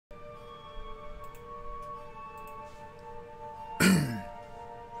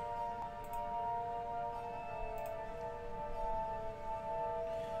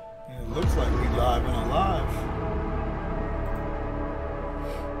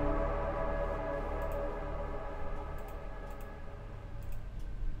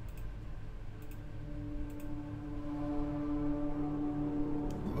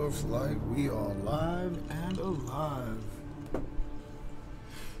Looks like we are live and alive.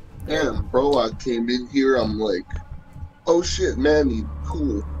 Damn, bro, I came in here, I'm like, oh shit, Manny,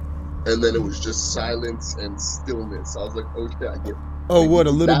 cool. And then it was just silence and stillness. I was like, oh shit, I get. Oh, what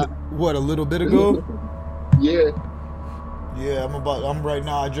a little bit ago? Yeah. Yeah, I'm right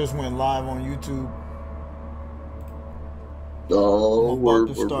now. I just went live on YouTube. Oh, I'm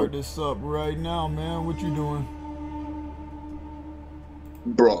about to start this up right now, man. What you doing?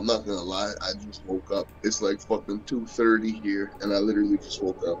 Bro, I'm not gonna lie, I just woke up. It's like fucking 2:30 here, and I literally just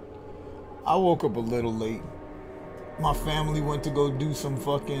woke up. I woke up a little late. My family went to go do some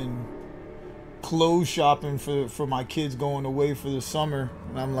fucking clothes shopping for my kids going away for the summer.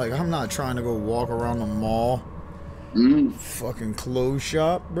 And I'm like, I'm not trying to go walk around the mall. Fucking clothes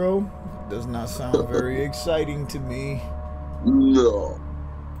shop, bro. Does not sound very exciting to me. No.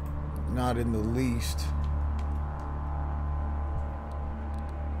 Not in the least.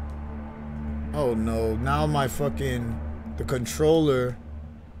 Oh no, now my the controller.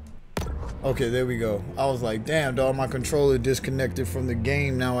 Okay, there we go. I was like, damn, dog, my controller disconnected from the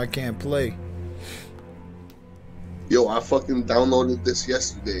game. Now I can't play. Yo, I fucking downloaded this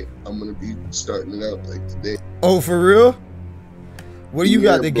yesterday. I'm gonna be starting it up like today. Oh, for real? What do you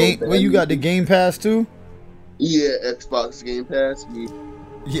got the game? What you got the Game Pass too? Yeah, Xbox Game Pass.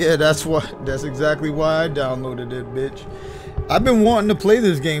 Yeah, that's exactly why I downloaded it, bitch. I've been wanting to play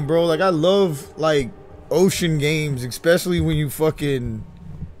this game, bro. Like, I love like ocean games, especially when you fucking,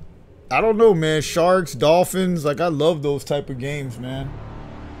 I don't know, man, sharks, dolphins. Like, I love those type of games, man.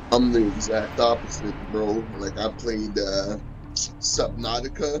 I'm the exact opposite, bro. Like, I played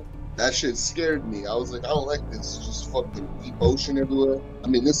Subnautica. That shit scared me. I was like, I don't like this. It's just fucking deep ocean everywhere. I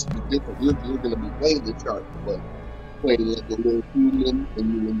mean, this would be different. You're gonna be playing the shark, but playing like a little human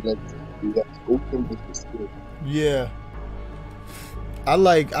and you end up do that ocean, which is scary. Yeah. I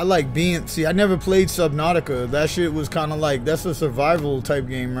like being, see, I never played Subnautica. That shit was kind of like, that's a survival type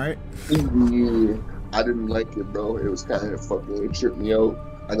game, right? Yeah, I didn't like it, bro. It was kind of fucking, it tripped me out.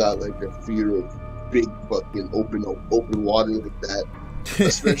 I got like a fear of big fucking open water like that.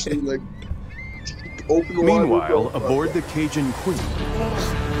 Especially like open water. Meanwhile, aboard the Cajun Queen,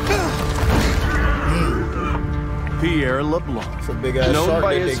 Pierre LeBlanc, a big ass known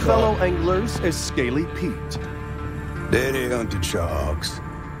by his fellow anglers as Scaly Pete. Daddy hunted sharks.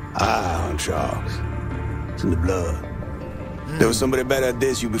 I hunt sharks. It's in the blood. There was somebody better at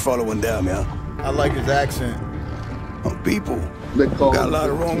this, you be following down, man. I like his accent. People got a lot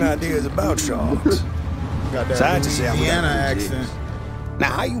of wrong ideas about sharks. Got that Louisiana accent.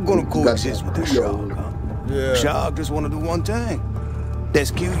 Now, how you gonna coexist with this shark, huh? Yeah. Shark just wanna do one thing.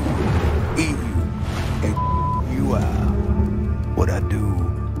 That's kill you, eat you, and you out. What I do,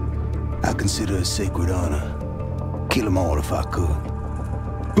 I consider a sacred honor. Kill them all if I could.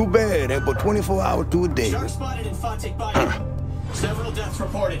 Too bad, they put 24 hours to a day. Shark spotted in Fatik Bayou. Several deaths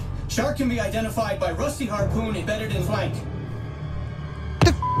reported. Shark can be identified by rusty harpoon embedded in flank.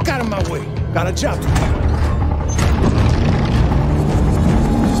 Get the out of my way. Got a job to do.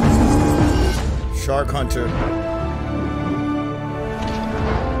 Shark hunter.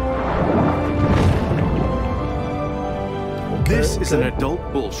 This is an adult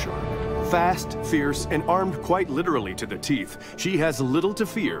bull shark. Fast, fierce, and armed quite literally to the teeth, she has little to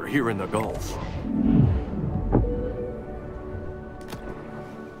fear here in the Gulf.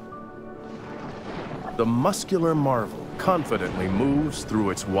 The muscular marvel confidently moves through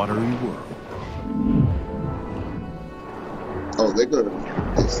its watery world. Oh, they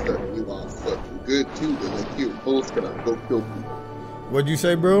start you off fucking good too. They're like, here, bull's gonna go kill people. What'd you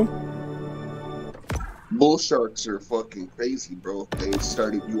say, bro? Bull sharks are fucking crazy, bro. They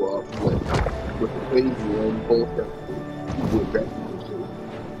started you off with the crazy one. Bull sharks, you do that.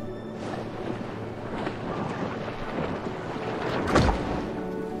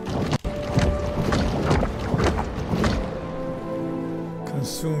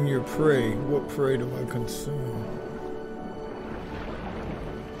 Consume your prey. What prey do I consume?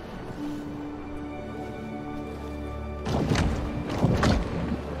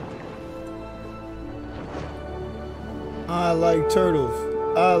 I like turtles.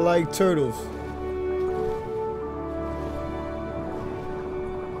 I like turtles.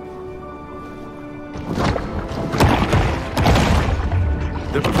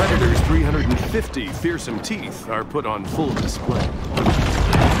 The predator's 350 fearsome teeth are put on full display.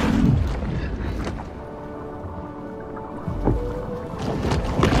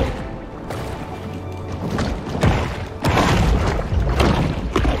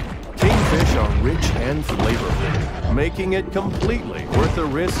 Kingfish are rich and flavorful, making it completely worth the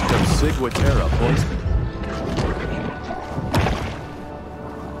risk of ciguatera poisoning.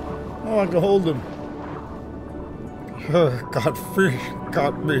 Oh, I can hold him. Got fish.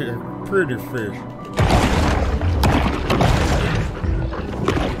 Got me a pretty fish.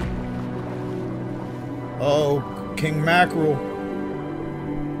 Oh, King Mackerel.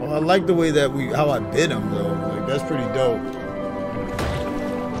 Well, I like the way that how I bit him though. Like, that's pretty dope.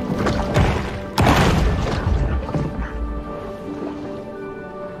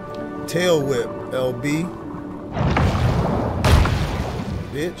 Tail whip, LB.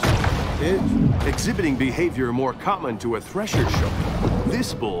 Bitch. Exhibiting behavior more common to a thresher shark,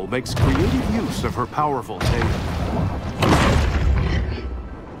 this bull makes creative use of her powerful tail.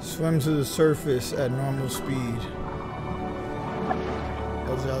 Swim to the surface at normal speed.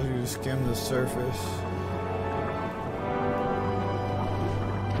 Allows you to skim the surface.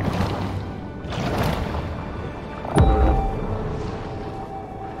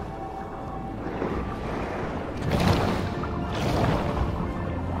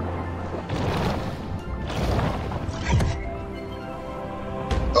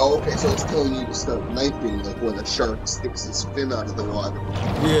 Oh, okay, so it's telling you to start knifing, like when a shark sticks its fin out of the water.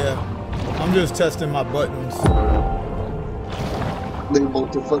 Yeah, I'm just testing my buttons. They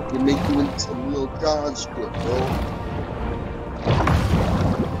about to fucking make you into some real god shit, bro.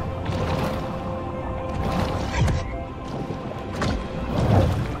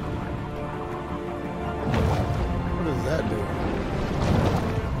 What does that do?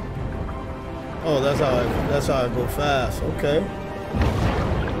 Oh, that's how I go fast. Okay.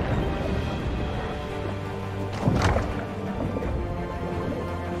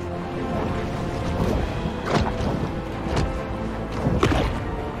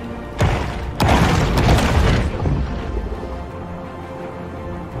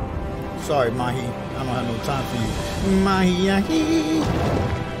 Sorry, Mahi. I don't have no time for you. Mahi-yahi.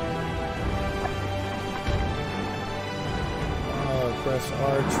 Oh, press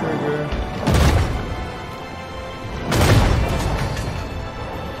R trigger.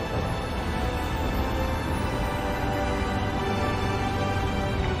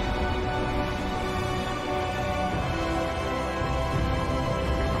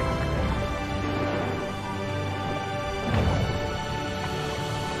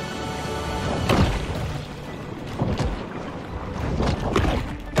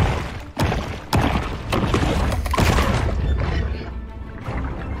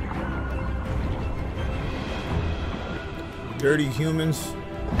 Dirty humans.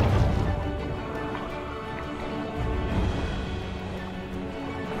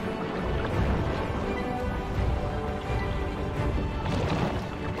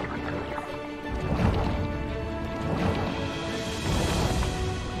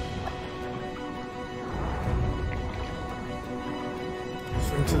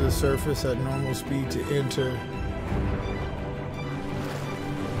 Swim to the surface at normal speed to enter.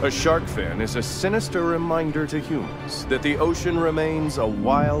 A shark fin is a sinister reminder to humans that the ocean remains a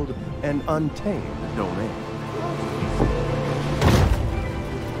wild and untamed domain.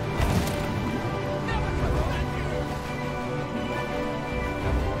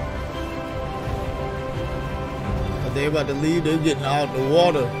 Are they about to leave? They're getting out the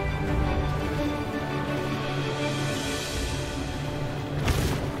water.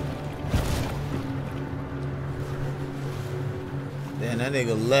 Damn, that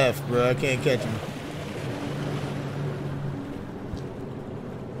nigga left, bro. I can't catch him.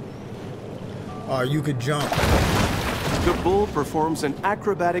 Or you could jump. The bull performs an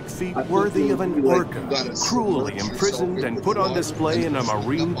acrobatic feat worthy of an orca, cruelly imprisoned and put on display in a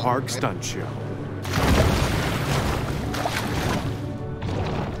marine park stunt show.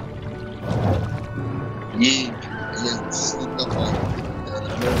 Yeah,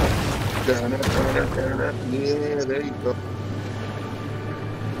 there you go.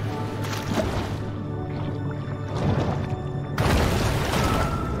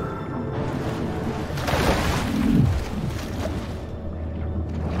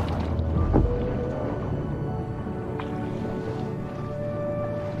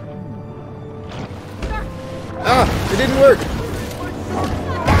 Ah, it didn't work.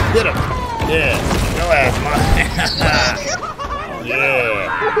 Get him. Yeah, no ass, man. Yeah.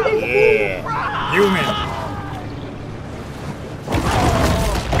 Human.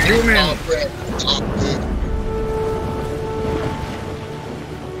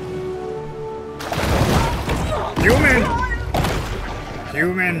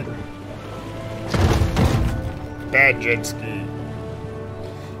 Human. Bad jet ski.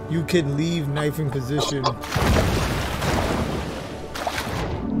 You can leave knifing position.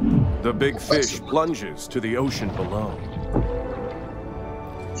 The big fish plunges to the ocean below.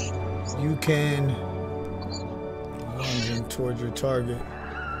 You can lunging towards your target.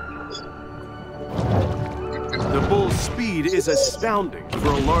 vessel's speed is astounding for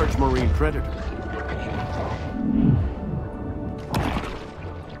a large marine predator.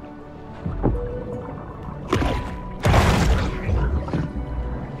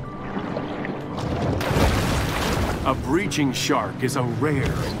 A breaching shark is a rare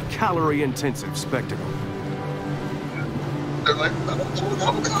and calorie-intensive spectacle. They're like,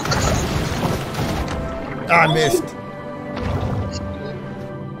 I missed.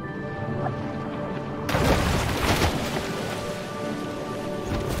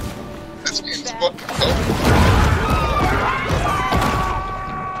 this game's fucking tough.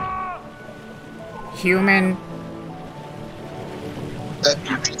 Human. That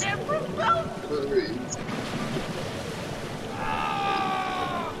dude's crazy.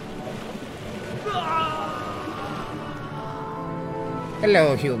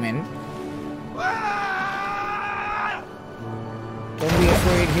 Hello, human. Don't be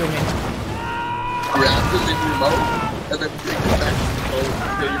afraid, human. Grab the remote and then take it back to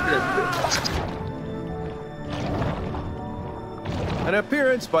the boat. An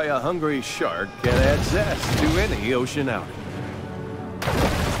appearance by a hungry shark can add zest to any ocean outing.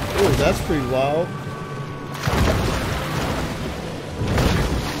 Oh, that's pretty wild.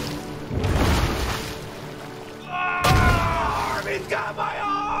 He's got my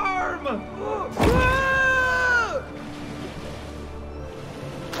arm!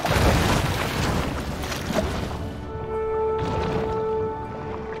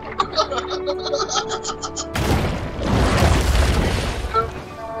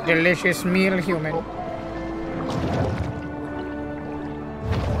 Delicious meal, human.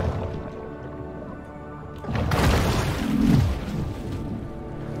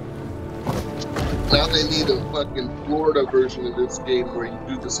 Now they need a fucking Florida version of this game where you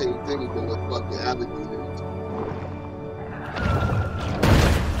do the same thing but with fucking alligators.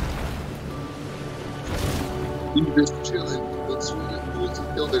 You just chilling, but swimming pools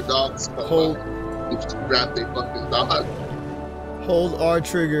until their dogs come Hold. up and just grab their fucking dog. Hold R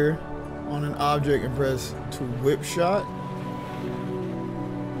trigger on an object and press to whip shot.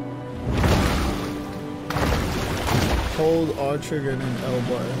 Hold R trigger and then L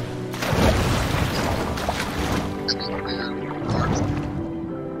button.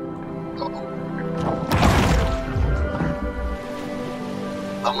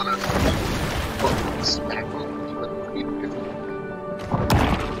 I'm gonna fucking smack him.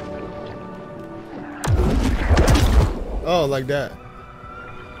 Oh, like that.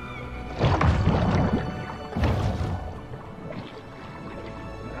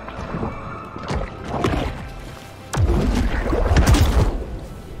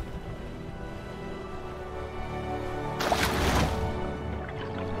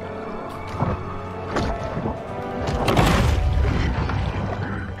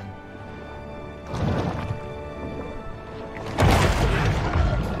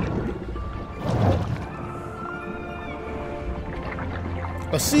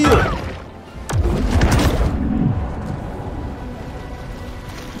 A seal!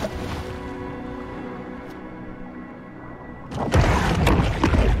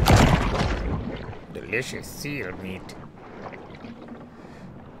 Delicious seal meat.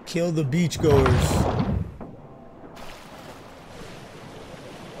 Kill the beachgoers.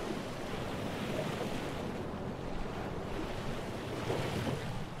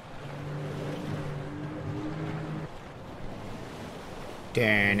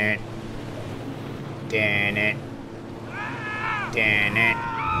 Damn it. Damn it. Damn it.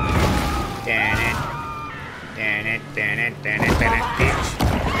 Damn it. Damn it. Damn it. Damn it. Damn it, bitch.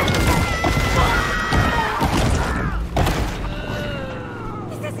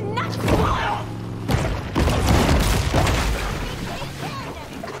 This is nuts!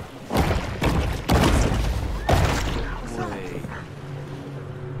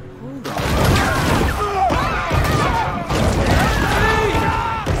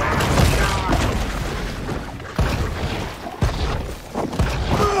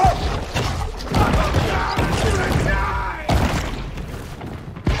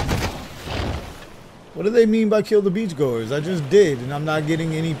 What do they mean by kill the beachgoers? I just did, and I'm not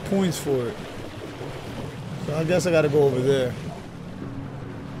getting any points for it. So I guess I gotta go over there.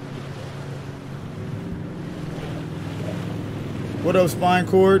 What up, Spine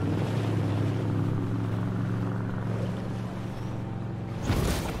Cord?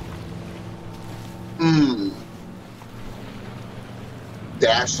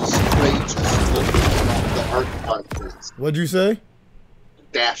 Dash's Clay just dropped the art contest. What'd you say?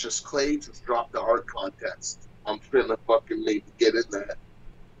 Dash's Clay just dropped the art contest. I'm finna fucking maybe get in that.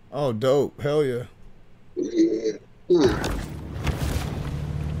 Oh, dope. Hell yeah. Yeah.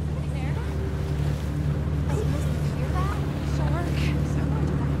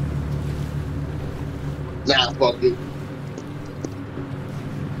 Nah, fuck it.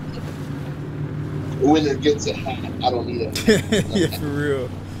 Winner gets a hat. I don't need it. Yeah, for real.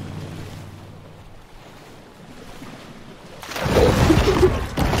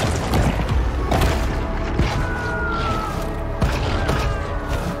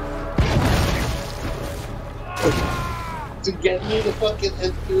 To get me to fucking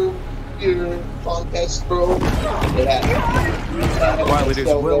enter your contest, bro. While it is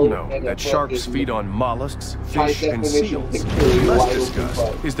well known that sharks feed on mollusks, fish, and seals, less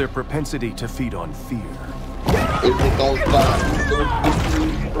discussed is their propensity to feed on fear. If it don't die,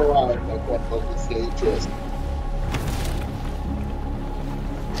 don't go out like that fucking stage chest.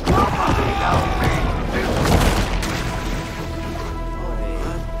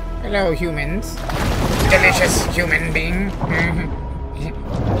 Hello, humans. Delicious human being.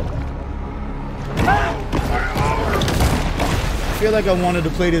 I feel like I wanted to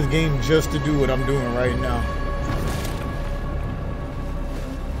play this game just to do what I'm doing right now.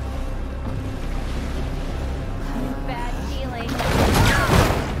 Bad feeling.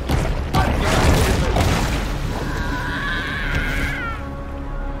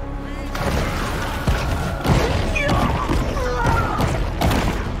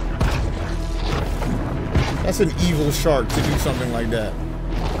 That's an evil shark to do something like that.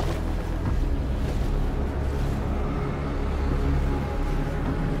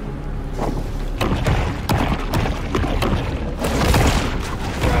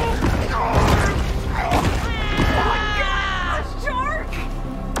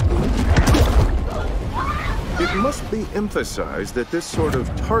 It must be emphasized that this sort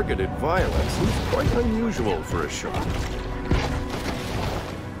of targeted violence is quite unusual for a shark.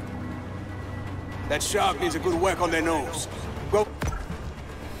 That shark needs a good whack on their nose. Go.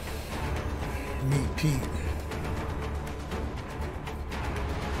 Meet Pete.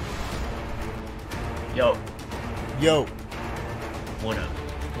 Yo. Yo. What up?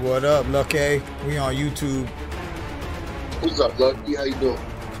 What up, Lucky? We on YouTube. What's up, Lucky? How you doing?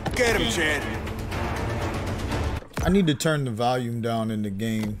 Get him, Chad. I need to turn the volume down in the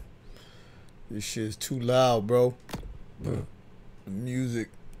game. This shit's too loud, bro. The music.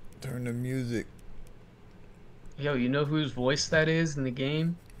 Turn the music. Yo, you know whose voice that is in the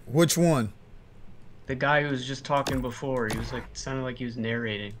game? Which one? The guy who was just talking before. He was like, sounded like he was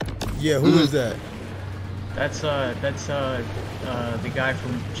narrating. Yeah, who is that? That's the guy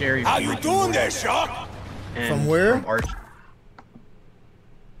from Jerry. How you doing there, shark? From where? From Arch.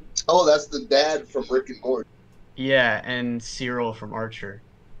 Oh, that's the dad from Rick and Morty. Yeah, and Cyril from Archer.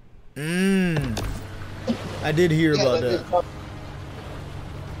 I did hear about that.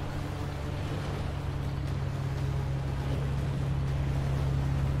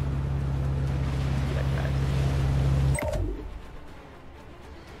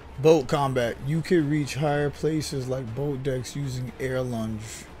 Boat combat. You can reach higher places like boat decks using air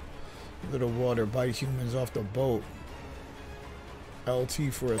lunge. Little water. Bite humans off the boat.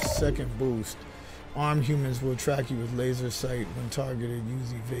 LT for a second boost. Armed humans will track you with laser sight when targeted.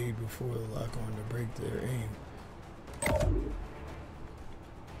 Use evade before the lock on to break their aim.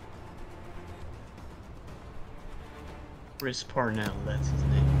 Chris Parnell, that's his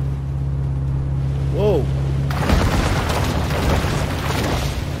name. Whoa.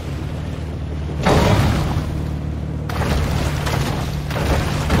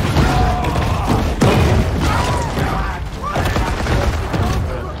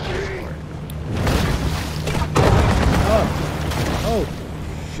 Oh,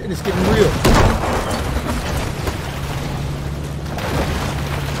 shit, it's getting real.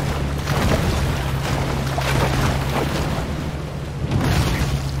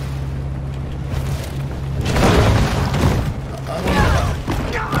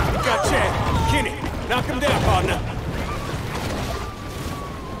 Got Chad. Kenny, knock him down, partner.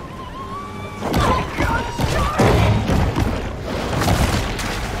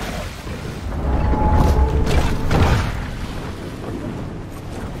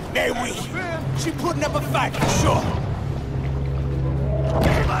 They're weak. She putting up a fight for sure.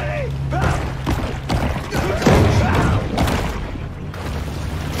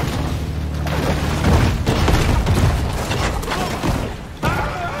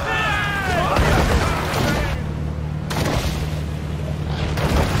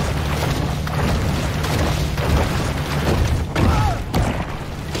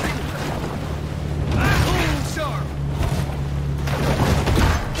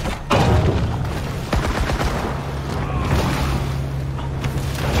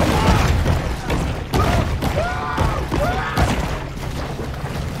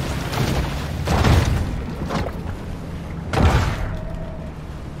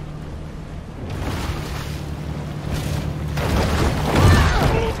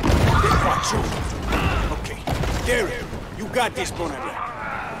 got this, Bonavia.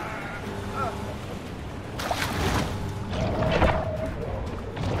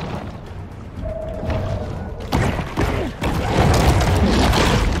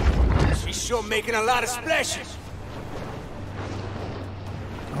 She's sure making a lot of splashes.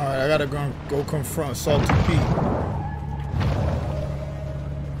 Alright, I gotta go confront Salty Pete.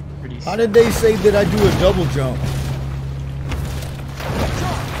 How did they say that I do a double jump?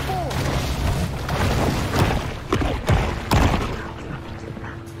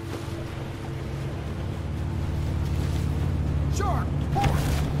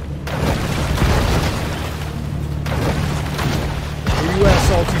 Where you at,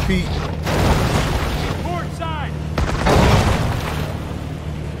 Salty Pete? Port side.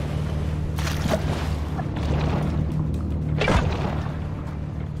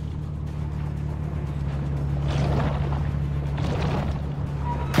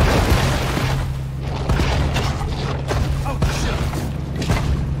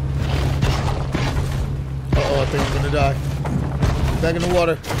 Uh-oh, I think I'm gonna die. Back in the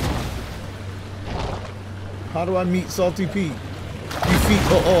water. How do I meet Salty Pete? Defeat.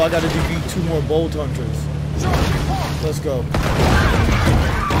 Oh, I gotta defeat 2 more bolt hunters. Let's go.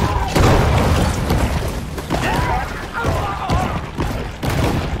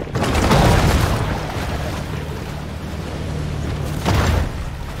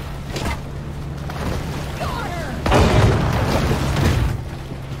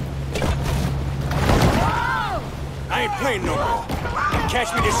 I ain't playing no more.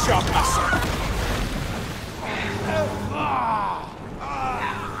 Catch me this shark myself.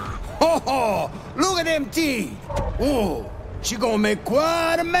 Oh, look at them teeth. Oh, she gonna make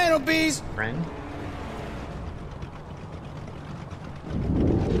quite a mantelpiece. Friend?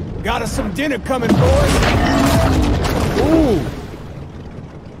 Got us some dinner coming, boys. Ooh!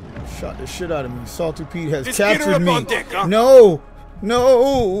 Shot the shit out of me. Salty Pete has Just get her captured up me. on deck, huh? No!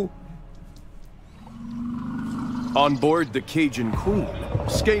 No! On board the Cajun Queen,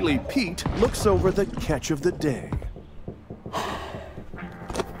 Scaly Pete looks over the catch of the day.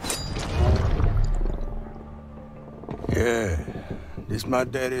 Yeah, this my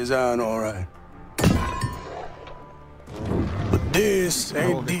daddy's iron, all right. But this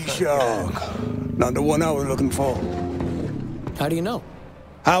ain't the shark. Not the one I was looking for. How do you know?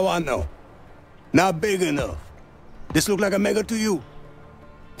 How I know? Not big enough. This look like a mega to you?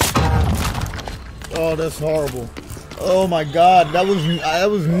 Oh, that's horrible. Oh my God, that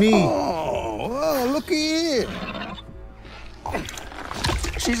was me. Oh, well, looky here.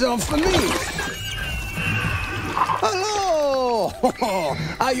 She's on for me. Hello!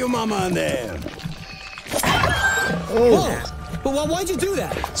 How your mama in there? Oh. But why'd you do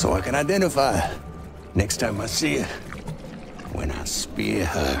that? So I can identify her next time I see her. When I spear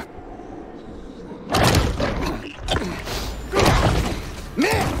her.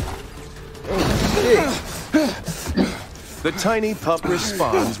 Man! The tiny pup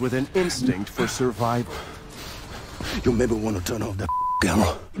responds with an instinct for survival. You maybe want to turn off that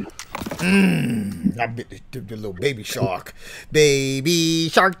camera. I bit the little baby shark. Baby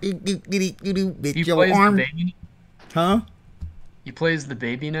shark. Bit your arm. The baby? Huh? You play as the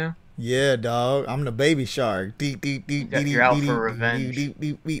baby now? Yeah, dog. I'm the baby shark. You're out for revenge.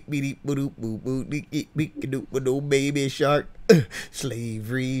 Baby shark.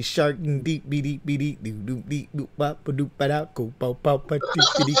 Slavery shark.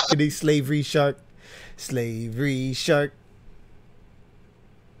 Slavery shark. Slavery shark.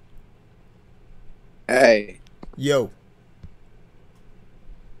 Hey. Yo.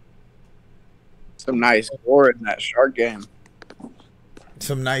 Some nice gore in that shark game.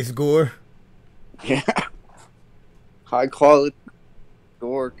 Some nice gore. Yeah. High quality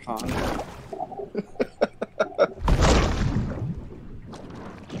gore content.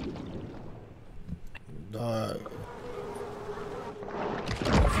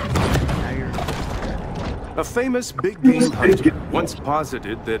 A famous big game hunter once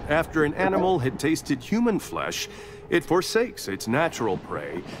posited that after an animal had tasted human flesh, it forsakes its natural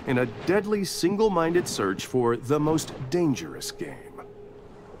prey in a deadly single-minded search for the most dangerous game.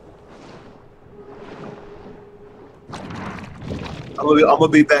 I'm gonna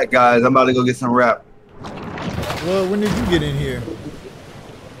be back, guys. I'm about to go get some rap. Well, when did you get in here?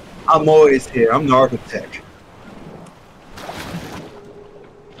 I'm always here. I'm the architect.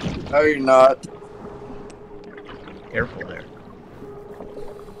 No, you're not. Careful there.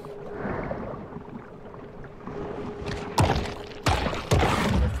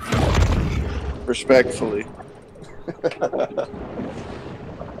 Respectfully. You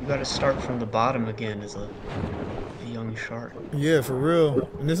gotta start from the bottom again as a young shark. Yeah, for real.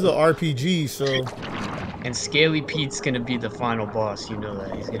 And this is an RPG, so And Scaly Pete's gonna be the final boss. You know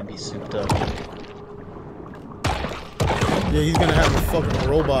that. He's gonna be souped up. Yeah, he's gonna have a fucking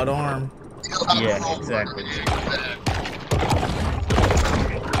robot arm. Yeah, exactly.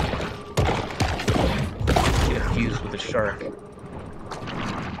 Get fused with a shark.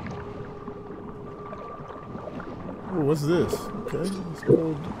 Oh, what's this? Okay, it's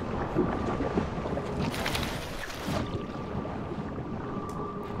called...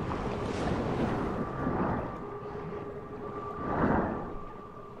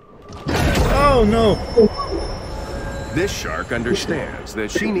 Oh no! This shark understands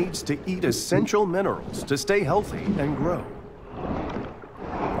that she needs to eat essential minerals to stay healthy and grow.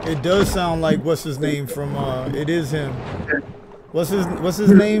 It does sound like what's his name from it is him. What's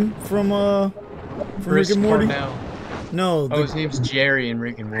his name from Rick and Morty? Cornell. No. Oh, his name's Jerry in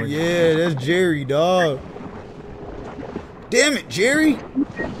Rick and Morty. Yeah, that's Jerry, dog. Damn it, Jerry!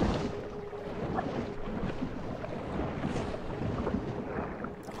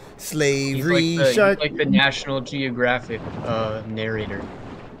 Slavery shark. He's like the National Geographic narrator.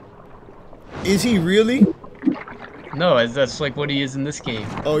 Is he really? No, that's like what he is in this game.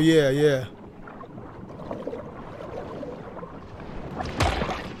 Oh yeah, yeah.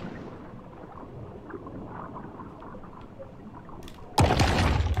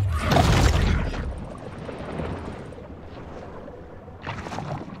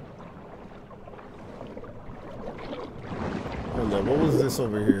 Hold up, what was this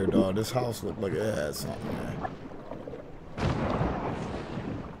over here, dog? This house looked like it had something, man.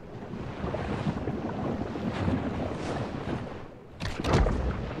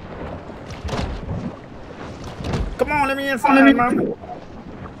 Come on, let me in fire, mama.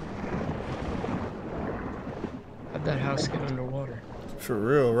 How'd that house get underwater? For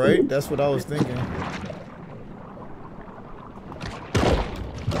real, right? That's what I was thinking.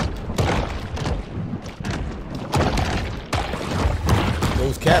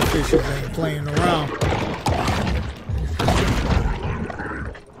 Those catfishes ain't playing around.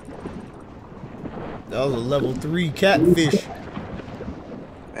 That was a level 3 catfish.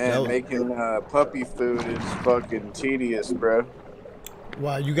 And making puppy food is fucking tedious, bro.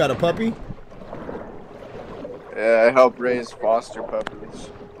 Wow, you got a puppy? Yeah, I help raise foster puppies.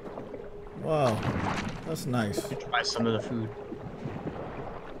 Wow, that's nice. Try some of the food.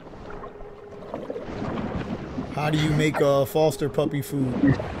 How do you make foster puppy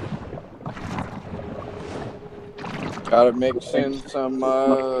food? Gotta mix in some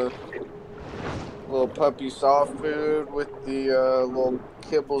little puppy soft food with the little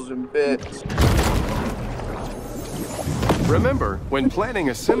kibbles and bits. Remember, when planning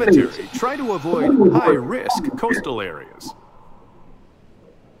a cemetery, try to avoid high-risk coastal areas.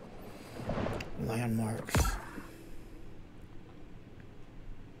 Landmarks.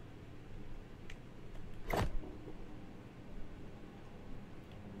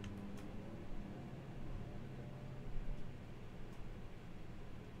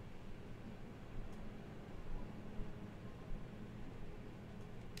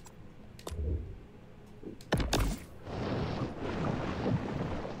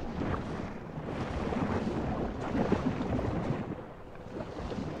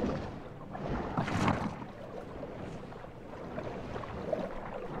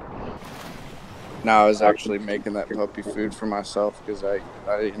 No, I was actually making that puppy food for myself because I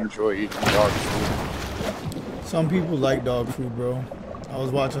enjoy eating dog food. Some people like dog food, bro. I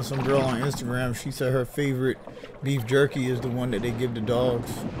was watching some girl on Instagram. She said her favorite beef jerky is the one that they give the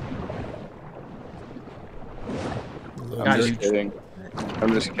dogs. I'm just kidding.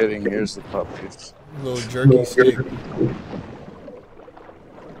 I'm just kidding. Here's the puppies. Little jerky stick.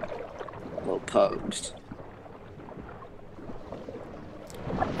 Little pugs.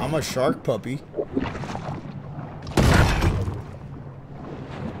 I'm a shark puppy.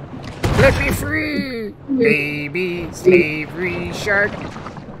 Let me free, baby slavery shark.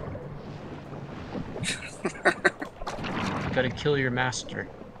 Gotta kill your master.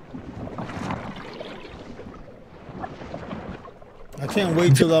 I can't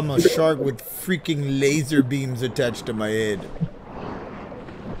wait till I'm a shark with freaking laser beams attached to my head.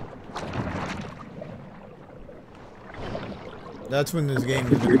 That's when this game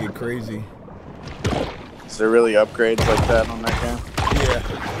is gonna get crazy. Is there really upgrades like that on that game? Yeah.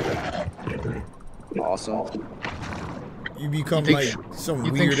 Awesome. You become like some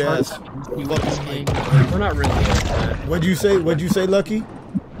weird ass. We're not really like that. What'd you say? What'd you say, Lucky?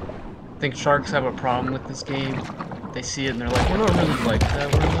 I think sharks have a problem with this game. They see it and they're like, we're not really like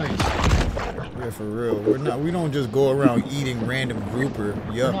that. We're nice. Yeah, for real. We're not. We don't just go around eating random grouper.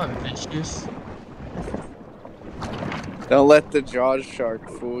 Yup. We're not vicious. Don't let the Jaws shark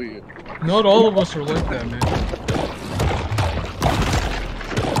fool you. Not all of us are like that, man.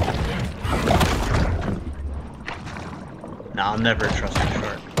 Nah, I'll never trust a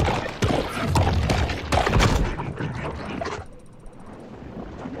shark.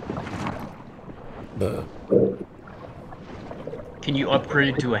 Can you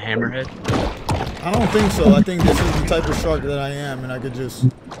upgrade to a hammerhead? I don't think so. I think this is the type of shark that I am, and I could just...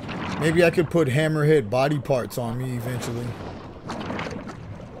 Maybe I could put hammerhead body parts on me eventually.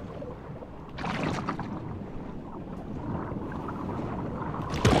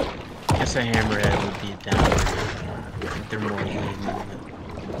 I guess a hammerhead would be a downgrade. They're more easy.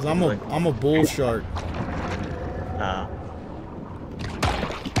 Cause I'm a bull shark.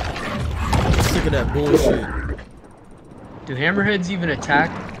 Sick of that bullshit. Do hammerheads even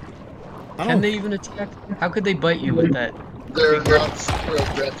attack? Can they even attack? How could they bite you with that? They're not super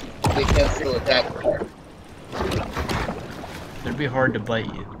aggressive. They can still attack hard. It'd be hard to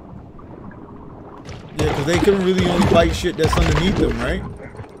bite you. Yeah, because they couldn't really only bite shit that's underneath them, right?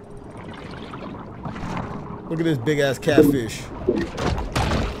 Look at this big ass catfish.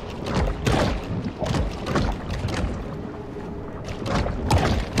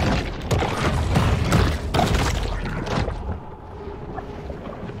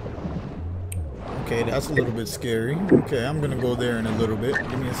 Okay, that's a little bit scary. Okay, I'm gonna go there in a little bit.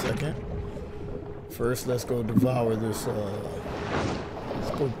 Give me a second. First, let's go devour this.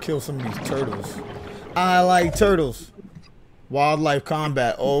 Let's go kill some of these turtles. I like turtles. Wildlife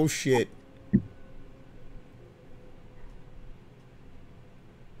combat. Oh shit.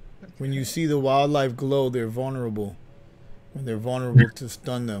 When you see the wildlife glow, they're vulnerable. When they're vulnerable to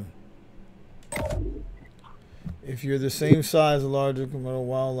stun them. If you're the same size, larger commercial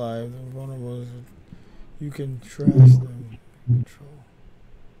wildlife, they're vulnerable. You can trash them. Control.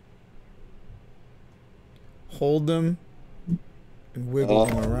 Hold them and wiggle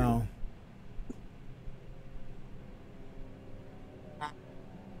them around.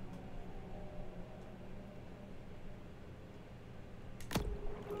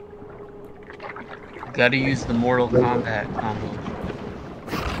 Gotta use the Mortal Kombat combo.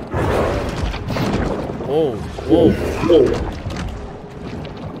 Whoa, whoa, whoa.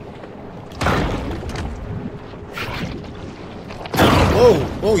 Whoa,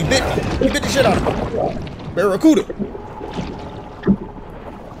 whoa, he bit me. He bit the shit out of me. Barracuda.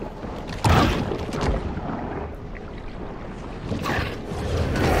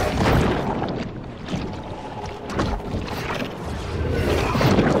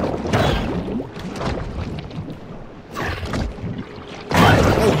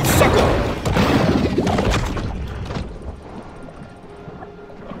 Oh, you sucker.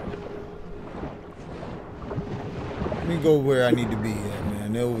 Let me go where I need to be at,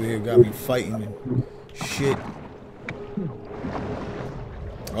 man. They over here got me fighting and shit.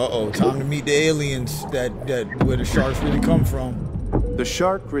 Uh-oh, time to meet the aliens that where the sharks really come from. The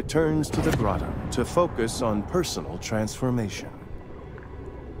shark returns to the grotto to focus on personal transformation.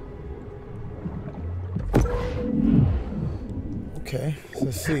 Okay,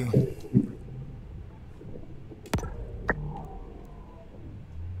 let's see.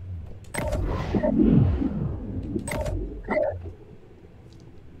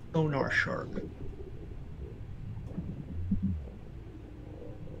 Sonar shark.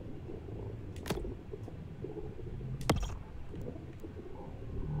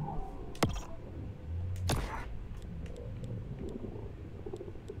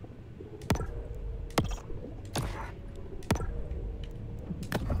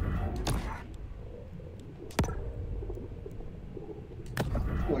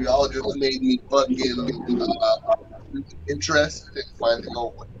 Well, y'all just made me fucking interested in finding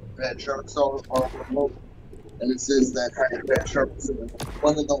out what red sharks are remote. And it says that red sharks are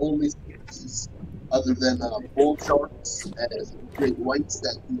one of the only species other than bull sharks and great whites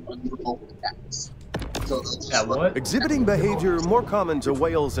that do unprovoked attacks. So Exhibiting behavior more common to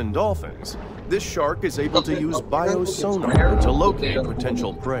whales and dolphins, this shark is able to use biosonar to locate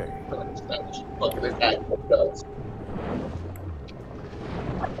potential prey.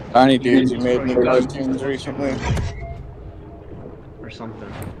 Tiny dudes, you made any cartoons recently? Or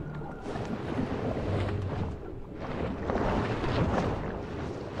something.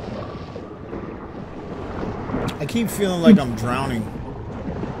 I keep feeling like I'm drowning.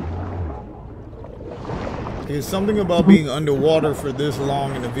 There's something about being underwater for this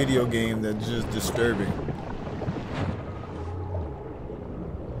long in a video game that's just disturbing.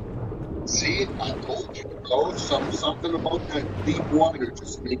 See, I told you, bro. Something about that deep water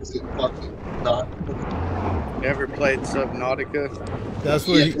just makes it fucking not. You ever played Subnautica? That's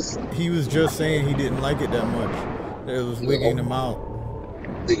what he was just saying. He didn't like it that much. It was wigging them out.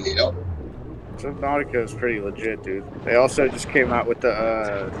 Yeah. Subnautica is pretty legit, dude. They also just came out with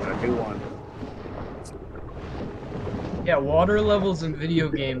a new one. Yeah, water levels in video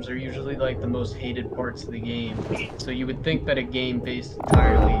games are usually like the most hated parts of the game. So you would think that a game based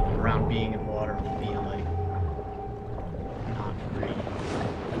entirely around being in water would be like not great.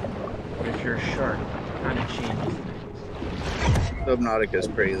 But if you're a shark, it kind of changes things. Subnautica is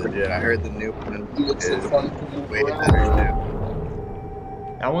pretty legit. I heard the new one is way better too.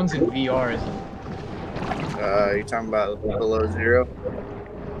 That one's in VR, isn't it? You talking about Below Zero?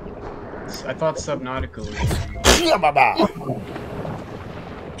 I thought Subnautica was. I'm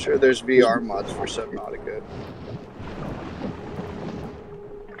sure there's VR mods for Subnautica.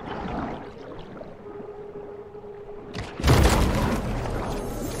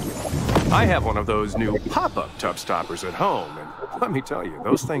 I have one of those new pop-up tub stoppers at home, and let me tell you,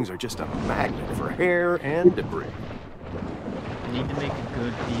 those things are just a magnet for hair and debris. I need to make a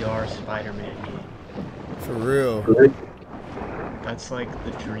good VR Spider-Man game. For real. That's like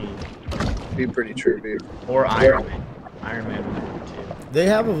the dream. Be pretty true, dude. Or Iron Man. Iron Man 1 too. They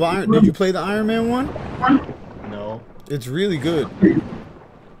have a Iron. Did you play the Iron Man one? No. It's really good.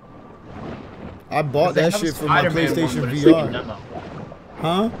 I bought that shit for my PlayStation VR.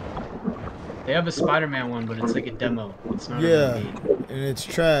 Huh? They have a Spider-Man one, but it's like a demo. It's not. Yeah, and it's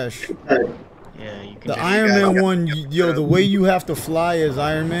trash. Yeah, you can. The Iron Man one, yo, the way you have to fly as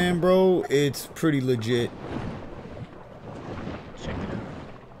Iron Man, bro, it's pretty legit. Check it out.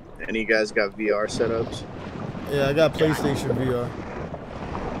 Any of you guys got VR setups? Yeah, I got PlayStation VR.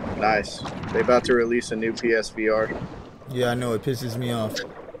 Nice. They about to release a new PSVR. Yeah, I know, it pisses me off.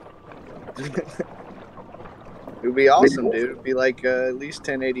 It would be awesome, dude. It'd be like at least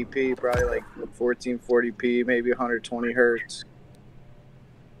 1080p, probably like 1440p, maybe 120 hertz.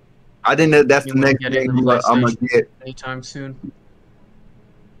 I think that's the next thing I'm gonna get. Anytime soon.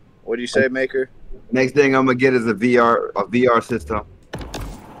 What do you say, Maker? Next thing I'm gonna get is a VR system.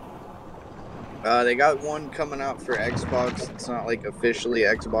 They got one coming out for Xbox. It's not like officially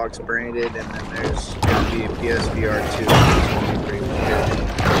Xbox branded, and then there's gonna be a PSVR 2. Pretty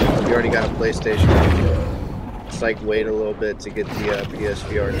legit. You already got a PlayStation. It's like wait a little bit to get the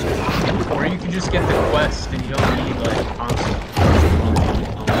PSVR 2. Or you can just get the Quest, and you don't need like console.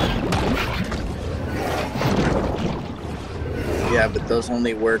 Yeah, but those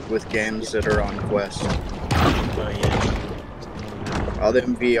only work with games that are on Quest. Oh yeah. All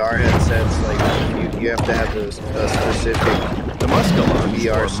them VR headsets, like you have to have a specific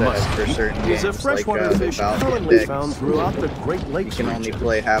VR setup for certain games. Is a freshwater like, fish Valve commonly Index. found throughout the Great Lakes. You can only region.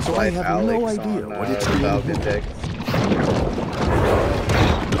 play Half-Life so I have Alyx no idea on what it's the Valve Index.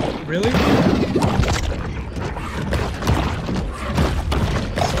 Really?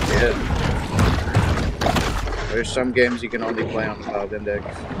 Yeah. There's some games you can only play on the Valve Index.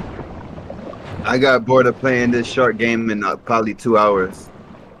 I got bored of playing this short game in probably 2 hours.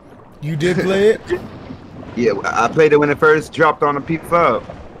 You did play it? Yeah, I played it when it first dropped on the P5.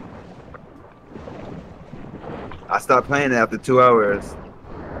 I stopped playing it after 2 hours.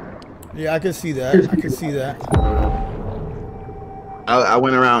 Yeah, I can see that. I can see that. I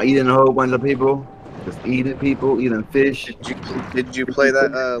went around eating a whole bunch of people. Just eating people, eating fish. Did you play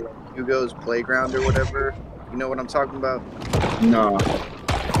that Hugo's Playground or whatever? You know what I'm talking about? No.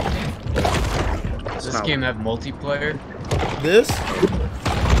 Does this game have multiplayer? This?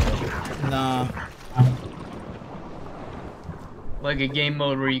 Nah. Like a game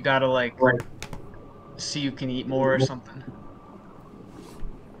mode where you gotta like see you can eat more or something?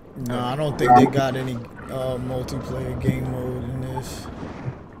 No, I don't think they got any multiplayer game mode in this.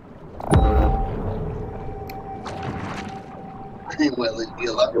 Well, it'd be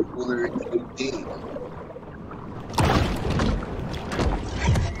a lot cooler in the game.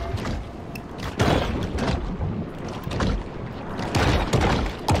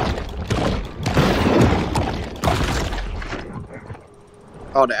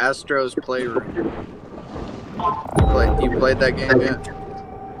 Oh, the Astros Playroom. You played that game yet?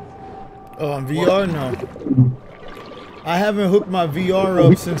 Oh, on VR? No. I haven't hooked my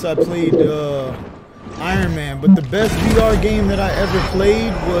VR up since I played Iron Man, but the best VR game that I ever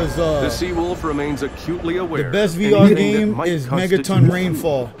played was the Seawolf remains acutely aware. the best VR game is Megaton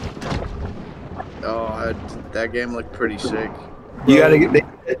Rainfall. Oh, that game looked pretty sick. You gotta get.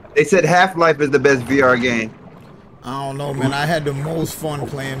 They said Half-Life is the best VR game. I don't know, man. I had the most fun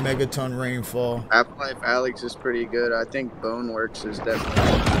playing Megaton Rainfall. Half-Life Alyx is pretty good. I think Boneworks is definitely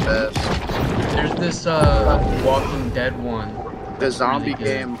the best. There's this Walking Dead one. The zombie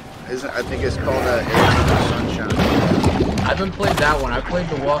game isn't. I think it's called Alien Sunshine. haven't played that one. I played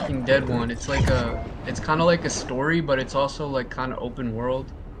the Walking Dead one. It's like it's kind of like a story, but it's also like kind of open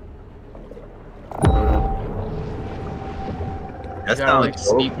world. You gotta like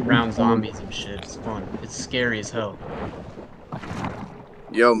sneak around zombies and shit. It's fun. It's scary as hell.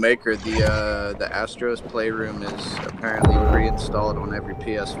 Yo, Maker, the Astros Playroom is apparently pre-installed on every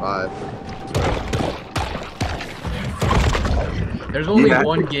PS5. There's only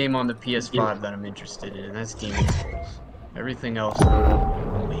one game on the PS5 that I'm interested in, and that's Demon's Souls. Everything else,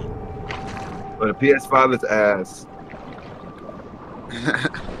 wait. But the PS5 is ass.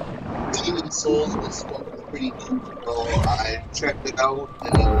 Demon's Souls was fucking pretty good, bro. I checked it out,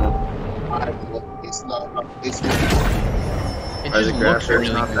 and it's not. It just looks really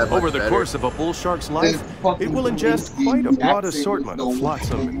good. Over the course of a bull shark's life, it will ingest quite a broad assortment of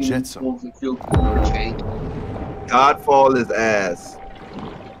flotsam and jetsam. Godfall is ass.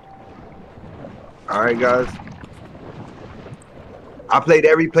 Alright, guys. I played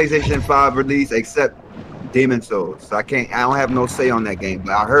every PlayStation 5 release except Demon's Souls. So I don't have no say on that game.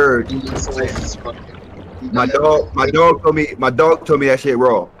 But I heard my dog told me that shit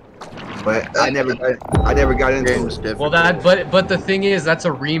raw. But I never got into it. Well, but the thing is, that's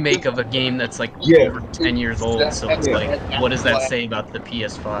a remake of a game that's like over 10 years old. So it's like, what does that say about the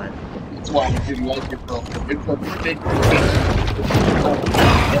PS5? That's why I didn't like it, bro. It's a big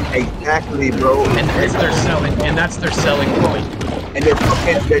Exactly, bro. And that's their selling point. And they're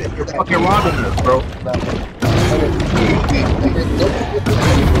fucking robbing us, bro.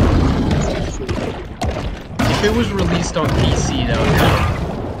 If it was released on PC, that would be.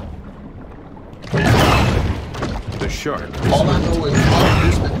 The shark. All I know is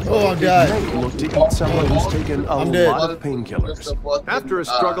I'm dead. Look to eat someone who's taken a lot of painkillers. After a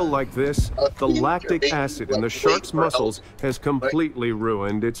struggle like this, the lactic acid in the shark's muscles has completely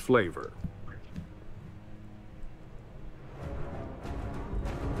ruined its flavor.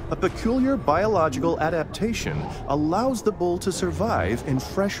 A peculiar biological adaptation allows the bull to survive in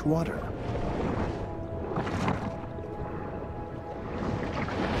fresh water.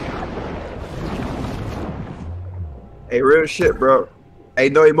 Hey, real shit, bro. Hey,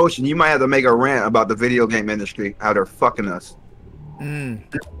 NoEmotion, you might have to make a rant about the video game industry, how they're fucking us.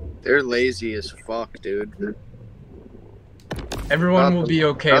 They're lazy as fuck, dude. Everyone will be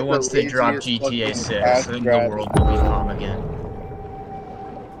okay once they drop GTA 6 and the world will be calm again.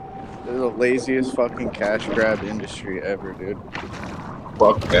 They're the laziest fucking cash grab industry ever, dude.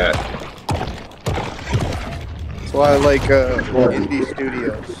 Fuck that. That's why I like indie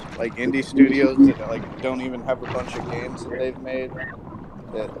studios. Like indie studios that like don't even have a bunch of games that they've made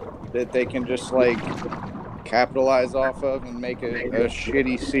that they can just like capitalize off of and make a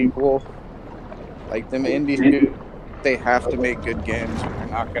shitty sequel. Like them indie studios, they have to make good games or they're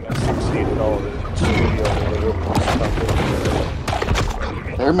not gonna succeed at all.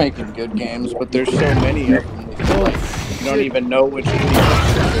 They're making good games, but there's so many of them. Like, you don't even know which ones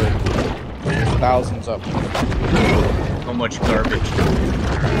are good. There's thousands of them. How much garbage.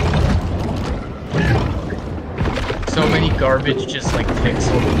 So many garbage, just like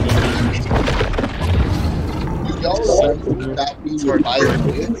pixel games. Y'all remember that we were buying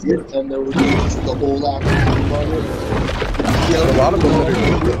this and there was just the whole lot of people on it? A lot of them that are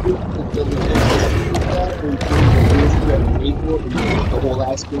good the whole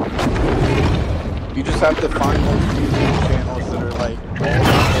ass game. You just have to find those YouTube channels that are like all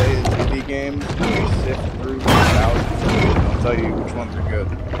they play is indie games and they sift through thousands. I'll tell you which ones are good.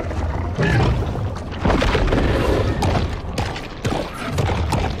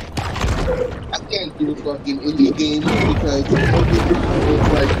 I can't do fucking indie games because it's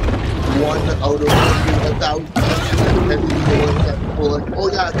like 1 out of 1,000. And people are like, oh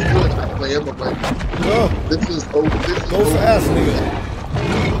yeah, it's good. I play them. I'm like, this is go fast, nigga.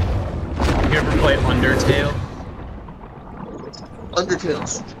 You ever play Undertale?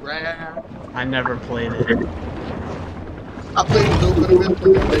 Undertale's trash. I never played it. I played a little bit of it,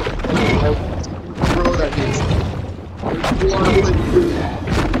 like, bro, that is. You want to play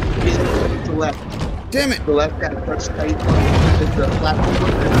to left. Damn it! The left that press tight. It's the platform.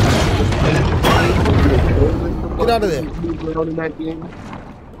 Get out of there. In that game.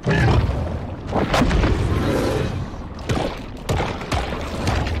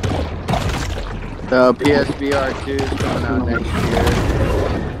 PSVR 2 is coming out next year.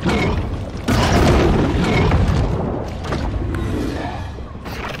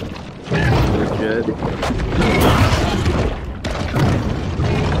 Good.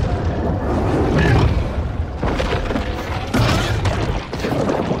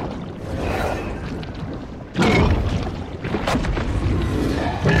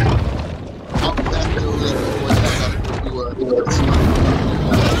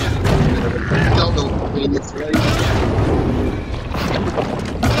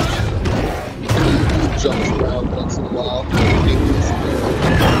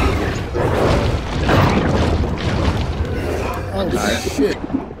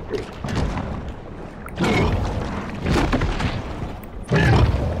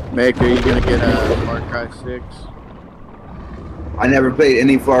 Maker, you gonna get a Far Cry 6? I never played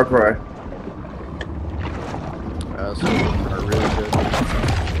any Far Cry. Some of them are really good.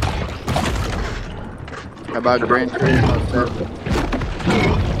 How about Gran Turismo 7?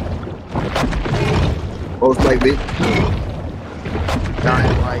 Most likely.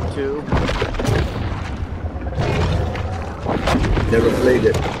 Dying Light 2? Never played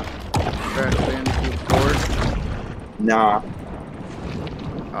it. Crash Bandicoot 4? Nah.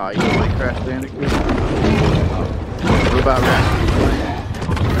 You don't like Crash Bandicoot? What about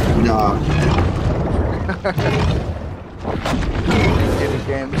Ratchet? Nah. Any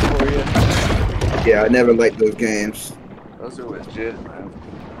games for you? Yeah, I never liked those games. Those are legit, man.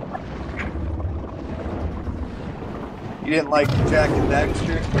 You didn't like Jack and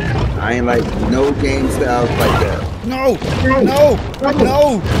Daxter? I ain't like no game styles like that. No! No!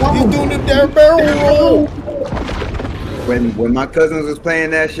 No! He's doing the barrel roll! When my cousins was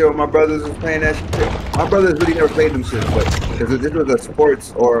playing that shit, or my brothers was playing that shit, my brothers really never played them shit, but because this was a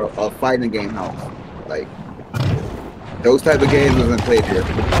sports or a fighting game house. Like, those type of games wasn't played here.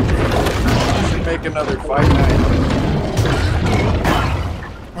 You should make another fight night.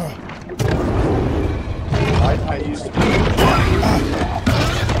 I used to be.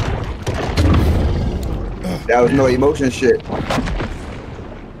 That was NoEmotion shit.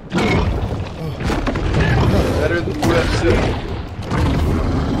 Better than UFC.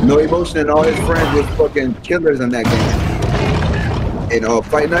 NoEmotion and all his friends was fucking killers in that game. And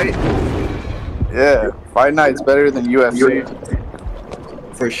Fight Night? Yeah, Fight Night's better than UFC.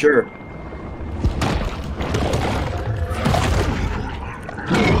 For sure.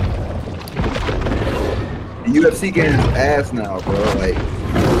 The UFC game is ass now, bro. Like,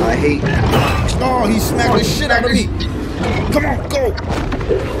 I hate. Oh, he smacked the shit out of me. Come on, go.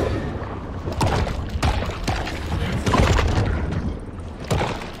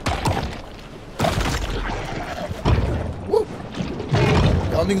 Woo.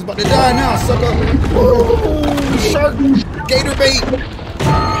 Y'all niggas about to die now, sucker. Woo, shark. Gator bait.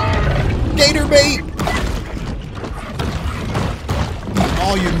 Gator bait.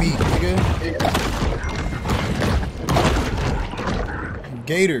 All your meat, nigga.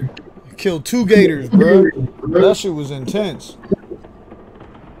 Gator. Killed 2 gators, bro. That shit was intense.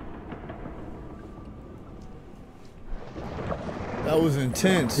 That was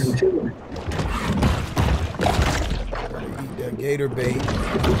intense. Gotta eat that gator bait.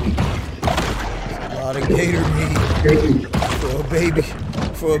 A lot of gator meat for a baby.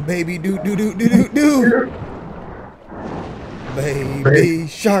 For a baby, do. Baby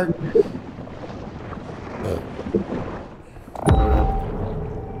shark.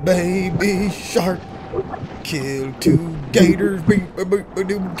 Baby shark, kill 2 gators,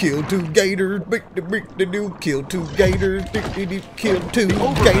 kill 2 gators, kill 2 gators, kill 2 The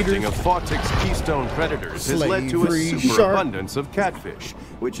overhunting gators. of Fawtick's keystone predators has led to a superabundance of catfish,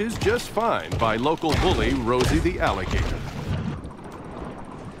 which is just fine by local bully Rosie the alligator.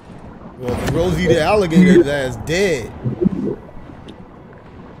 Well, Rosie the alligator's ass dead.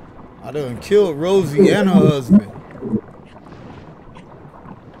 I done killed Rosie and her husband.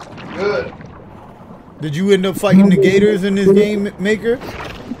 Good. Did you end up fighting the gators in this game, Maker?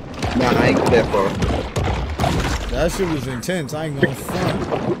 Nah, I ain't that far. That shit was intense. I ain't gonna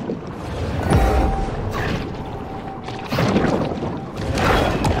front.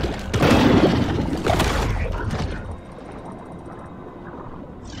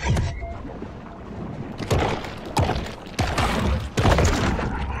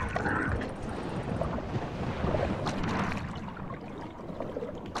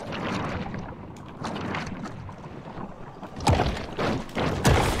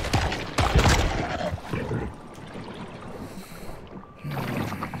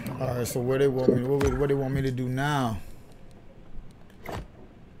 So where they want me? What they want me to do now?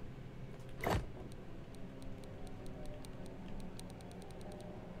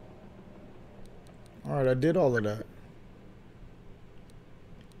 All right, I did all of that.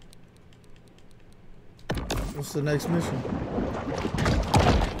 What's the next mission?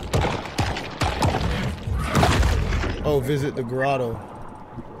 Oh, visit the grotto.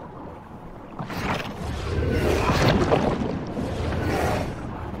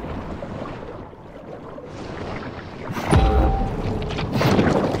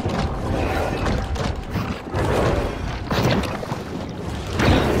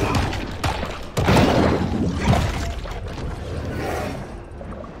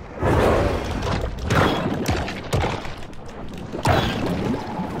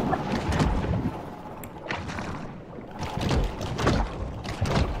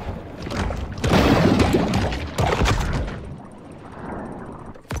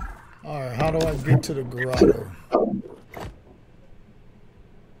 How do I get to the grotto?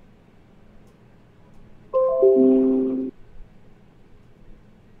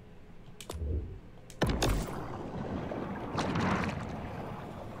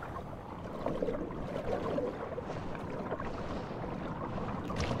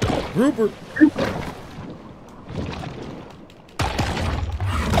 Rupert.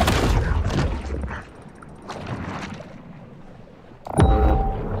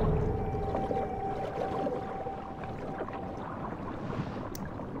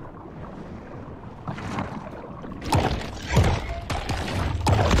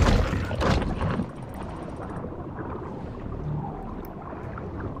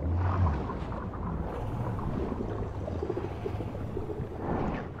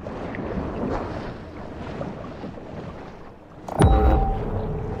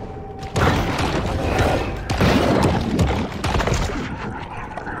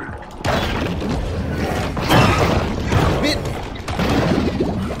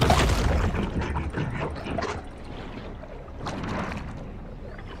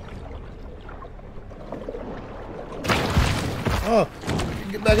 Oh,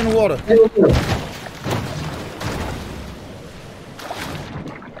 get back in the water.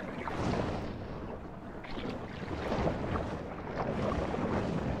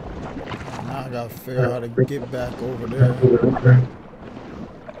 Now I gotta figure out how to get back over there.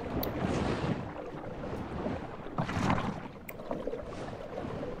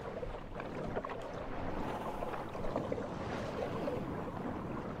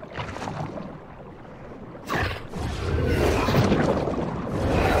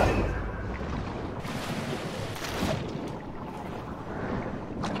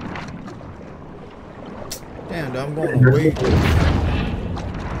 Damn, I'm going to wait.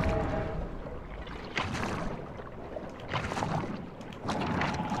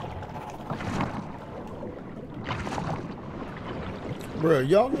 Bruh,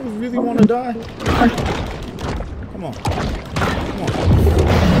 y'all really want to die? Come on. Come on. Come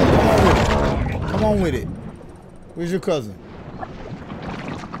on with it. Come on with it. Where's your cousin?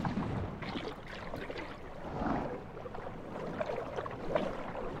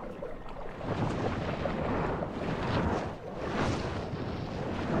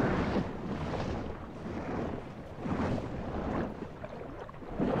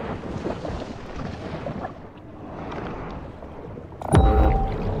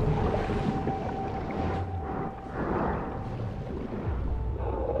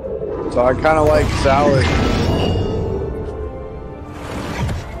 So I kind of like salad.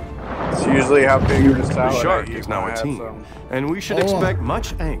 It's usually how big of a salad. The shark is now a teen, and we should expect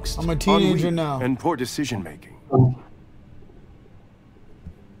much angst, I'm a teenager ennui, now, and poor decision making.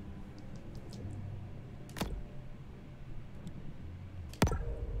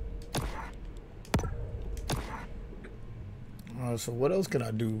 So what else can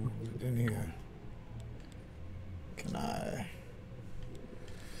I do in here? Can I...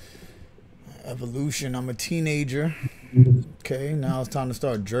 Evolution, I'm a teenager. Okay, now it's time to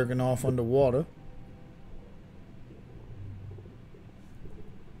start jerking off underwater.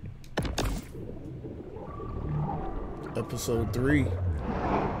 Episode 3.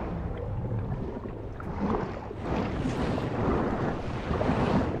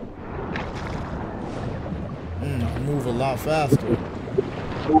 I move a lot faster.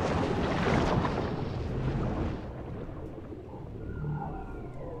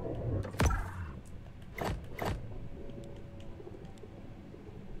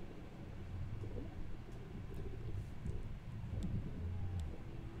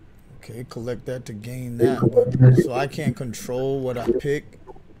 Okay, collect that to gain that, but so I can't control what I pick.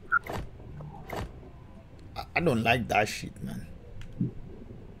 I don't like that shit, man.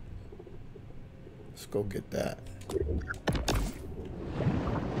 Let's go get that.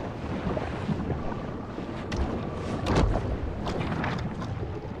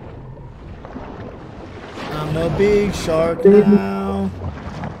 I'm a big shark now.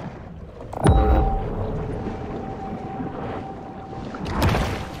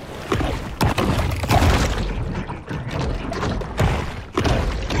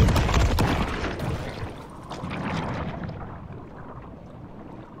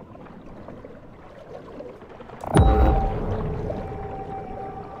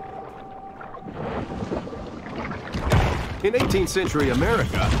 In 18th century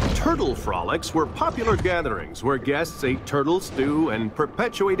America, turtle frolics were popular gatherings where guests ate turtle stew and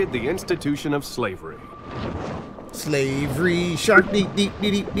perpetuated the institution of slavery. Slavery shark, deep, deep,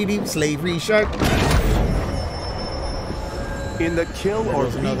 deep, deep, deep, slavery shark. In the kill or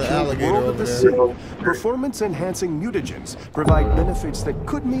be another killed alligator world of over the there. sea, performance-enhancing mutagens provide benefits that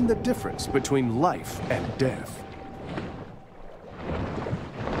could mean the difference between life and death.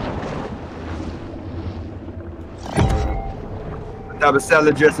 What type of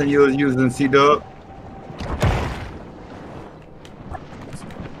salad dressing you was using, C-Dub?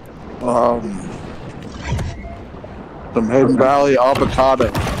 Some Hidden Valley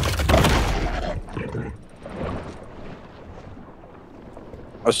avocado.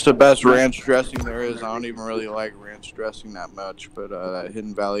 That's the best ranch dressing there is. I don't even really like ranch dressing that much, but that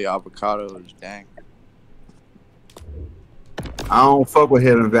Hidden Valley avocado is dang. I don't fuck with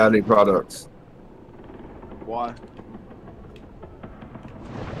Hidden Valley products. Why?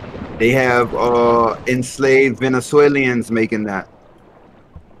 They have enslaved Venezuelans making that.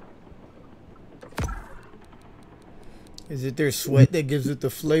 Is it their sweat that gives it the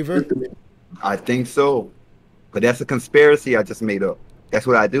flavor? I think so. But that's a conspiracy I just made up. That's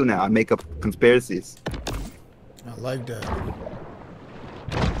what I do now. I make up conspiracies. I like that.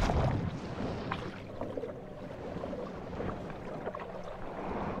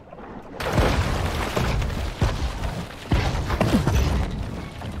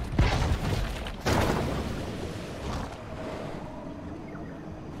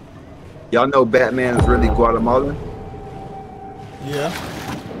 Y'all know Batman is really Guatemalan? Yeah.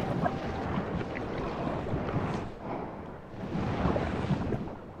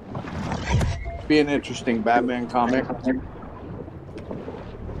 Be an interesting Batman comic.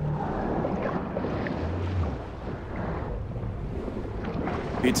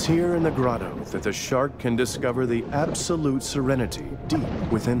 It's here in the grotto that the shark can discover the absolute serenity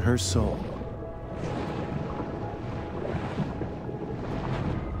deep within her soul.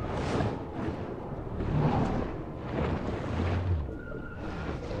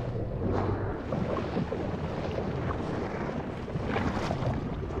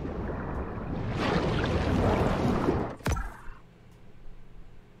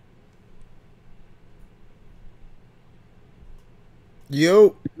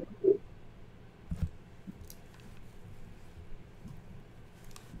 Yo.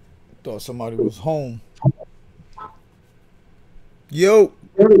 Thought somebody was home. Yo.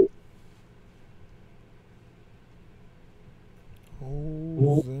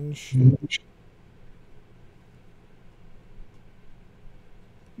 Holes and shit.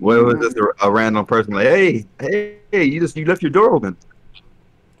 What was this? A random person like, hey, you left your door open.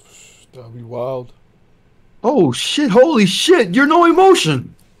 That'd be wild. Oh shit! Holy shit! You're NoEmotion.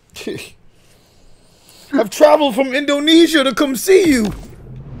 I've traveled from Indonesia to come see you.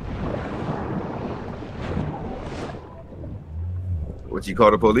 What, you call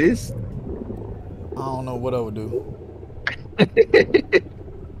the police? I don't know what I would do.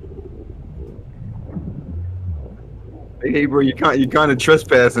 Hey, bro, you kind of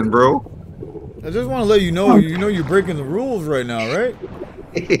trespassing, bro. I just want to let you know, you're breaking the rules right now, right?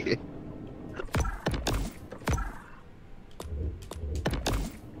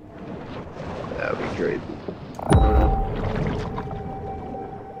 That'd be crazy.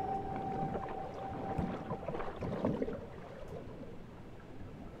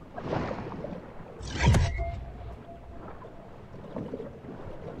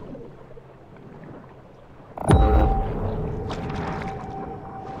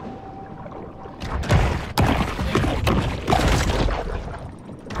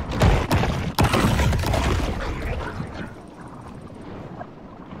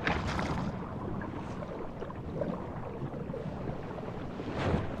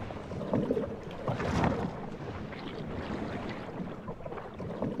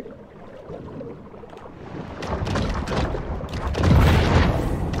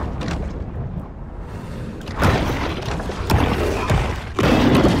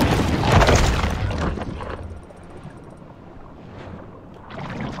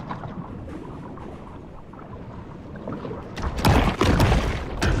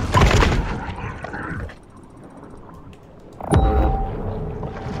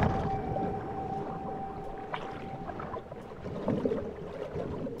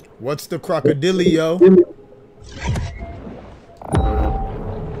 What's the crocodilio?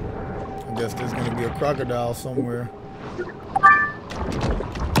 I guess there's gonna be a crocodile somewhere.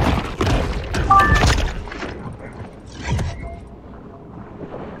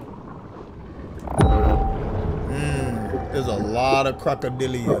 There's a lot of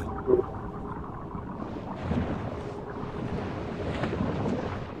crocodilia.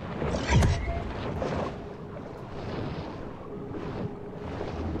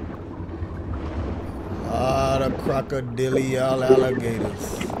 Crocodilial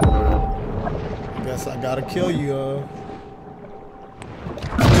alligators. Guess I gotta kill you.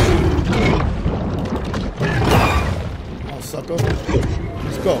 sucker.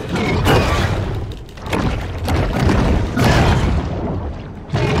 Let's go.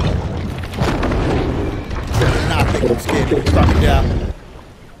 Nah, I think I'm scared of crocodile.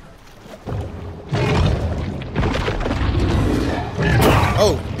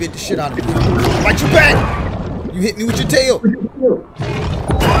 Oh, bit the shit out of me. Bite your back! You hit me with your tail.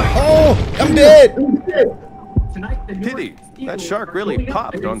 Oh, I'm dead. Pity. That shark really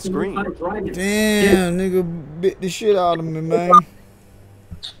popped on screen. Damn, nigga bit the shit out of me, man.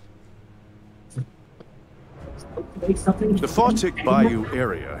 The Fawtick Bayou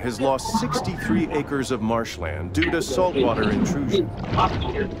area has lost 63 acres of marshland due to saltwater intrusion.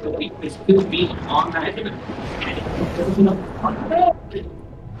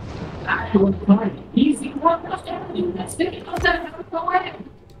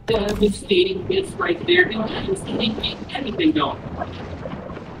 Devastating bits right there. Anything going.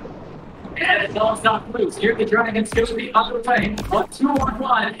 And it's all stop loose. Here the Dragons go the other way. Up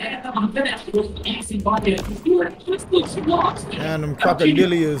 2-on-1, and I'm finished with the easy bucket. Just looks lost. Man, them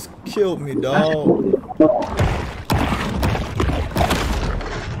crocodilias killed me, dog.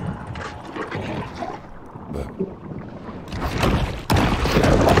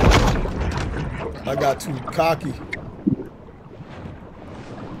 I got too cocky.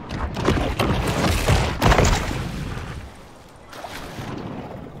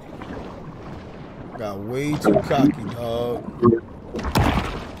 Got way too cocky, dog.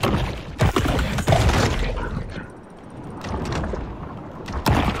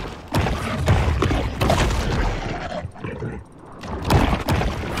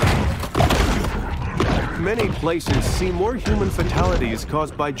 Many places see more human fatalities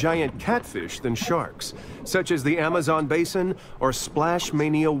caused by giant catfish than sharks, such as the Amazon Basin or Splash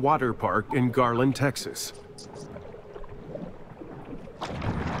Mania Water Park in Garland, Texas.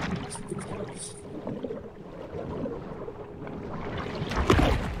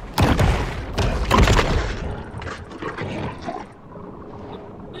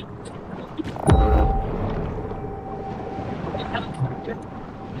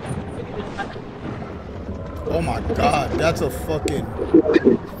 Oh my god, that's a fucking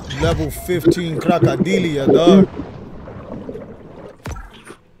level 15 crocodilia, dog.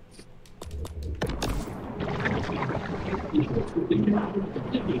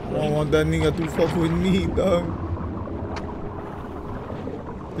 I don't want that nigga to fuck with me, dog.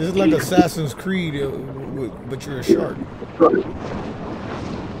 This is like Assassin's Creed, but you're a shark.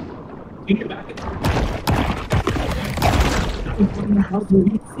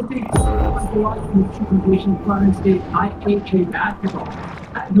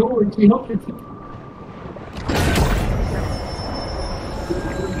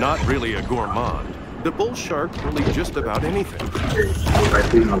 Not really a gourmand, the bull shark will eat just about anything.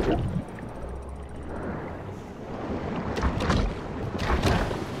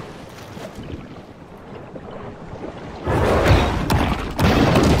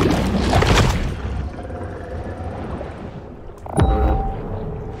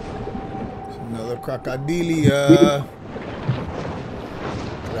 Crocodilia.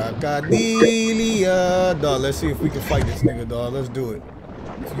 Crocodilia. Dog, let's see if we can fight this nigga, dog. Let's do it.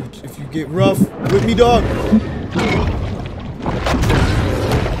 If you get rough with me, dog.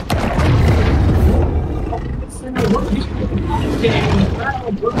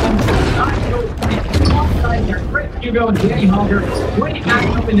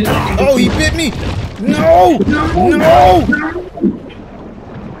 Oh, he bit me. No. No.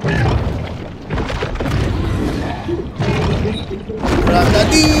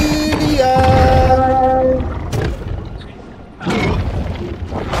 Crocodilia.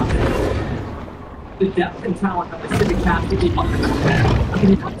 The depth and talent of the city cast. Look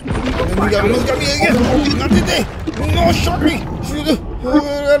at me again. Not today. No, sorry.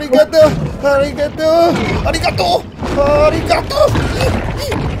 Arigato. Arigato. Arigato. Arigato.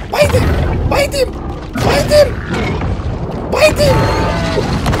 Bite him. Bite him. Bite him. Bite him.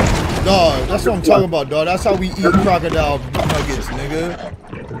 Dog, that's what I'm talking about, dog. That's how we eat crocodile nuggets, nigga.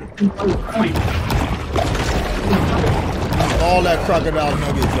 All that crocodile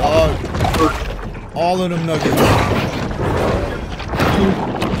nuggets, dog. All of them nuggets.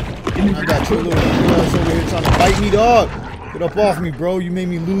 I got two little nuts over here trying to bite me, dog. Get up off me, bro. You made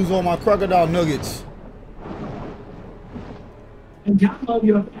me lose all my crocodile nuggets. And download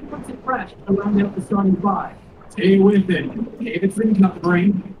your efforts and fresh to round out the starting five. Stay with it. Davidson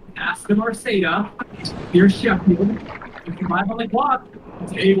covering. Aston Arceta. Here's Sheffield. 55 on the clock.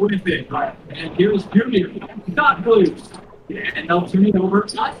 Stay with it. And here's Junior. Not loose. And they'll turn it over.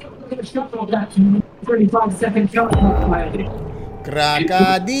 Shuffle that 35-second count.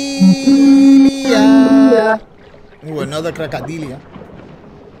 Crocodilia. Ooh, another crocodile.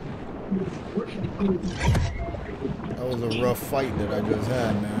 That was a rough fight that I just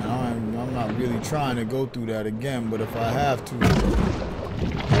had, man. I'm not really trying to go through that again, but if I have to.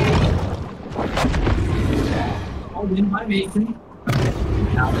 All in by Mason.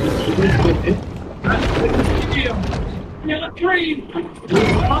 Now yeah, three.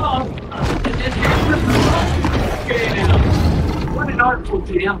 What an artful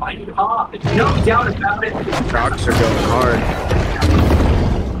jam by Tom. No doubt about it. Rocks are going hard.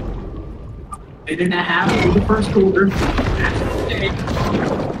 8.5 for the first quarter.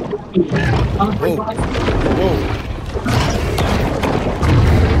 Whoa.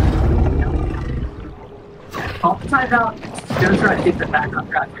 Call the timeout. They're gonna try to get them back on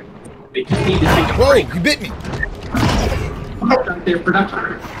track. They just need to take a break. Whoa, you bit me. Their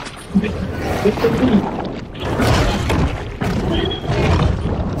production.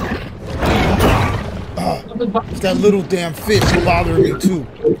 It's that little damn fish bothering me too.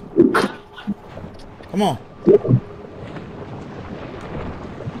 Come on.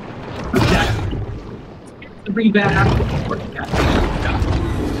 The rebound.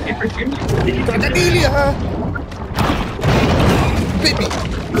 Crocodile! Bit me.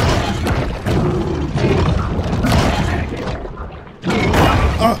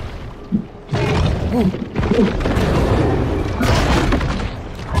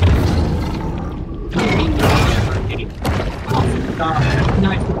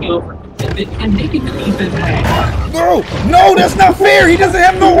 And making the defense play. No, that's not fair. He doesn't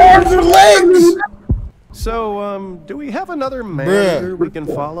have no arms or legs. So, do we have another ManEater we can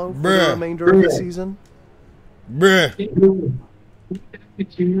follow for the remainder of the season? Bruh.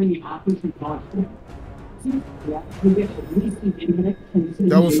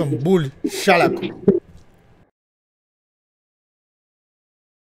 That was some bull. Shut up.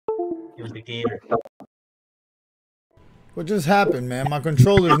 What just happened, man? My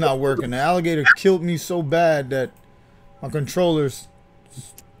controller's not working. The alligator killed me so bad that my controller's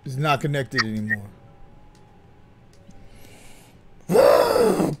is not connected anymore.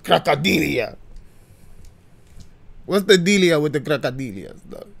 Crocodilia. What's the dealia with the crocodilias,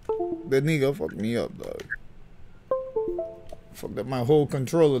 dog? The nigga fucked me up, dog. Fucked up my whole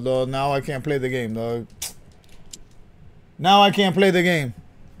controller, dog. Now I can't play the game, dog. Now I can't play the game.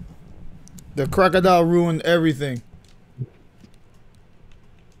 The crocodile ruined everything.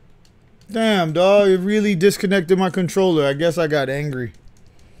 Damn, dog. It really disconnected my controller. I guess I got angry.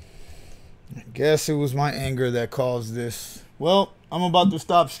 I guess it was my anger that caused this. Well, I'm about to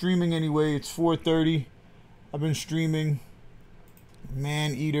stop streaming anyway. It's 4:30. I've been streaming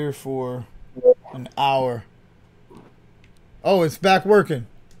ManEater for an hour. Oh, it's back working.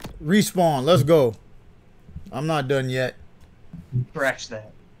 Respawn. Let's go. I'm not done yet. Scratch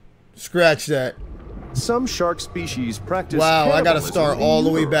that. Scratch that. Some shark species practice. Wow, I gotta start all the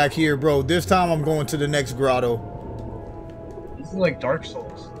way back here, bro. This time I'm going to the next grotto. This is like Dark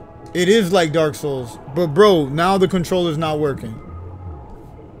Souls. It is like Dark Souls. But, bro, now the controller's not working.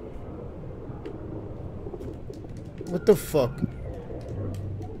 What the fuck?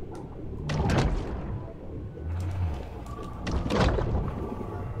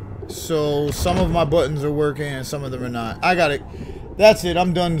 So, some of my buttons are working and some of them are not. I got it. That's it.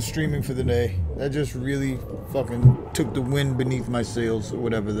 I'm done streaming for the day. That just really fucking took the wind beneath my sails, or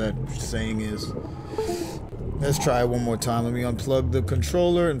whatever that saying is. Let's try it one more time. Let me unplug the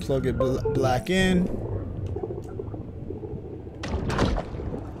controller and plug it back in.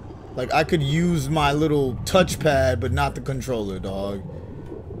 Like, I could use my little touchpad, but not the controller, dog.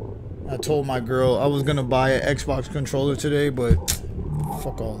 I told my girl I was gonna buy an Xbox controller today, but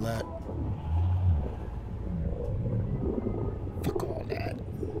fuck all that. Fuck all that.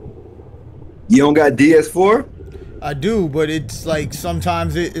 You don't got DS4? I do, but it's like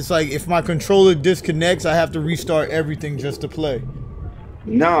sometimes it's like if my controller disconnects, I have to restart everything just to play.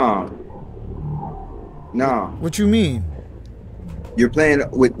 No. No. What you mean? You're playing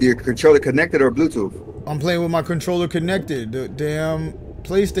with your controller connected or Bluetooth? I'm playing with my controller connected. The damn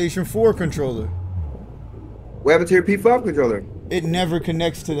PlayStation 4 controller. What happened to your P5 controller? It never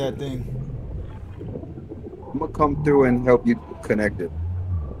connects to that thing. I'm gonna come through and help you connect it.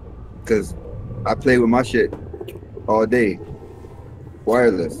 Cause I play with my shit all day.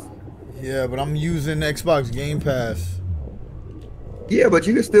 Wireless. Yeah, but I'm using Xbox Game Pass. Yeah, but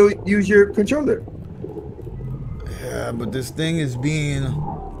you can still use your controller. Yeah, but this thing is being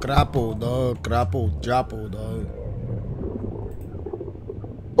crapo, dog. Crapo, japo, dog.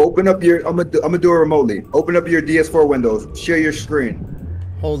 Open up your. I'm gonna do it remotely. Open up your DS4 windows. Share your screen.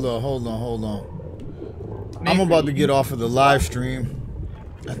 Hold on. I'm about to get off of the live stream.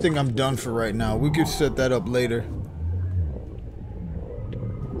 I think I'm done for right now. We could set that up later.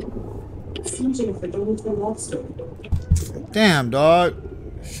 Damn, dog.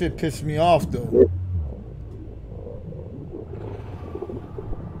 Shit pissed me off though.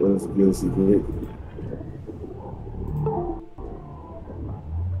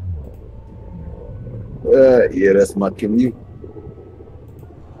 Yeah, that's my commute.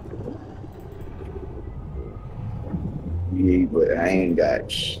 Yeah, but I ain't got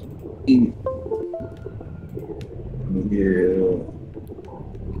shit. Yeah.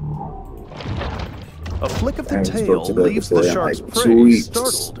 A flick of the tail leaves the shark's prey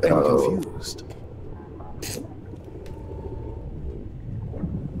startled and confused.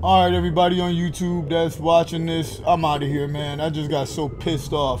 All right, everybody on YouTube that's watching this, I'm out of here, man. I just got so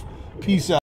pissed off. Peace out.